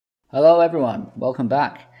Hello everyone, welcome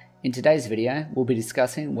back. In today's video, we'll be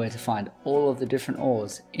discussing where to find all of the different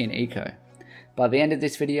ores in Eco. By the end of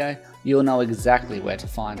this video, you'll know exactly where to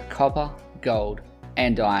find copper, gold,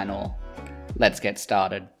 and iron ore. Let's get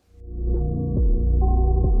started.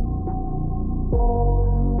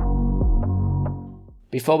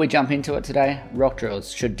 Before we jump into it today, rock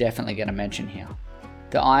drills should definitely get a mention here.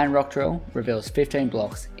 The iron rock drill reveals 15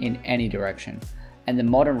 blocks in any direction, and the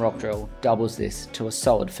modern rock drill doubles this to a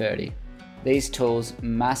solid 30. These tools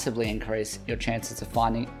massively increase your chances of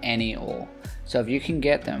finding any ore, so if you can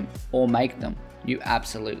get them or make them, you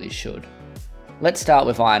absolutely should. Let's start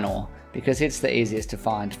with iron ore, because it's the easiest to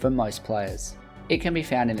find for most players. It can be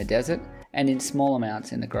found in the desert and in small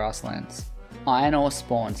amounts in the grasslands. Iron ore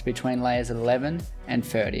spawns between layers 11 and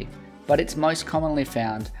 30, but it's most commonly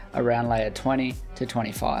found around layer 20 to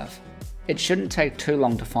 25. It shouldn't take too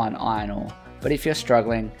long to find iron ore, but if you're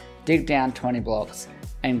struggling, dig down 20 blocks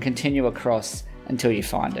and continue across until you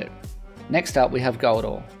find it. Next up we have gold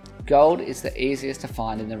ore. Gold is the easiest to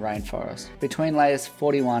find in the rainforest, between layers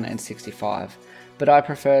 41 and 65, but I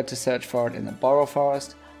prefer to search for it in the boreal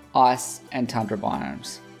forest, ice and tundra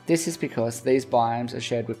biomes. This is because these biomes are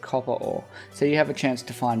shared with copper ore, so you have a chance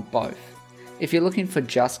to find both. If you're looking for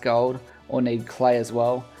just gold or need clay as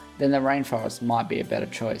well, then the rainforest might be a better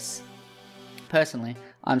choice. Personally,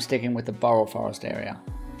 I'm sticking with the boreal forest area.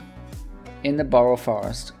 In the boreal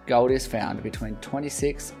forest, gold is found between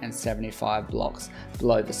 26 and 75 blocks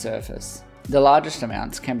below the surface. The largest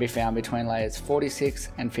amounts can be found between layers 46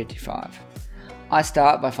 and 55. I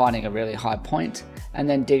start by finding a really high point and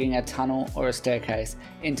then digging a tunnel or a staircase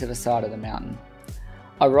into the side of the mountain.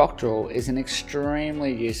 A rock drill is an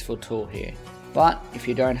extremely useful tool here, but if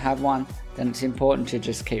you don't have one, then it's important to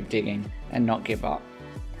just keep digging and not give up.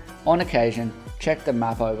 On occasion, check the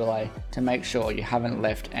map overlay to make sure you haven't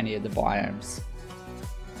left any of the biomes.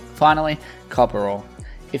 Finally, copper ore.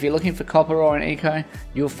 If you're looking for copper ore in Eco,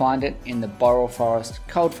 you'll find it in the boreal forest,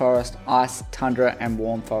 cold forest, ice, tundra and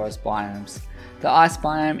warm forest biomes. The ice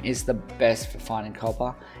biome is the best for finding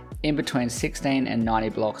copper, in between 16 and 90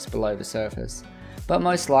 blocks below the surface, but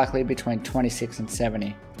most likely between 26 and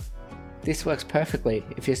 70. This works perfectly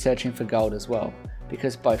if you're searching for gold as well,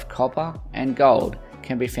 because both copper and gold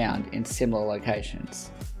can be found in similar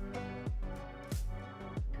locations.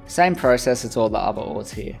 Same process as all the other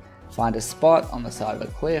ores here. Find a spot on the side of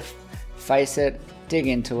a cliff, face it, dig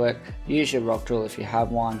into it, use your rock drill if you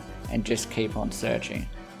have one, and just keep on searching.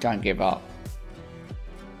 Don't give up.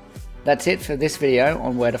 That's it for this video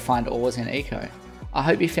on where to find ores in Eco. I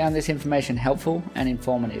hope you found this information helpful and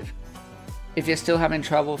informative. If you're still having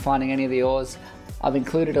trouble finding any of the ores, I've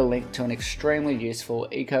included a link to an extremely useful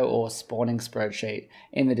Eco ore spawning spreadsheet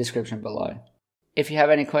in the description below. If you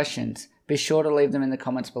have any questions, be sure to leave them in the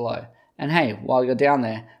comments below. And hey, while you're down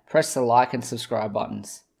there, press the like and subscribe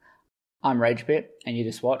buttons. I'm RageBit, and you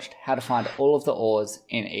just watched how to find all of the ores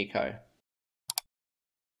in Eco.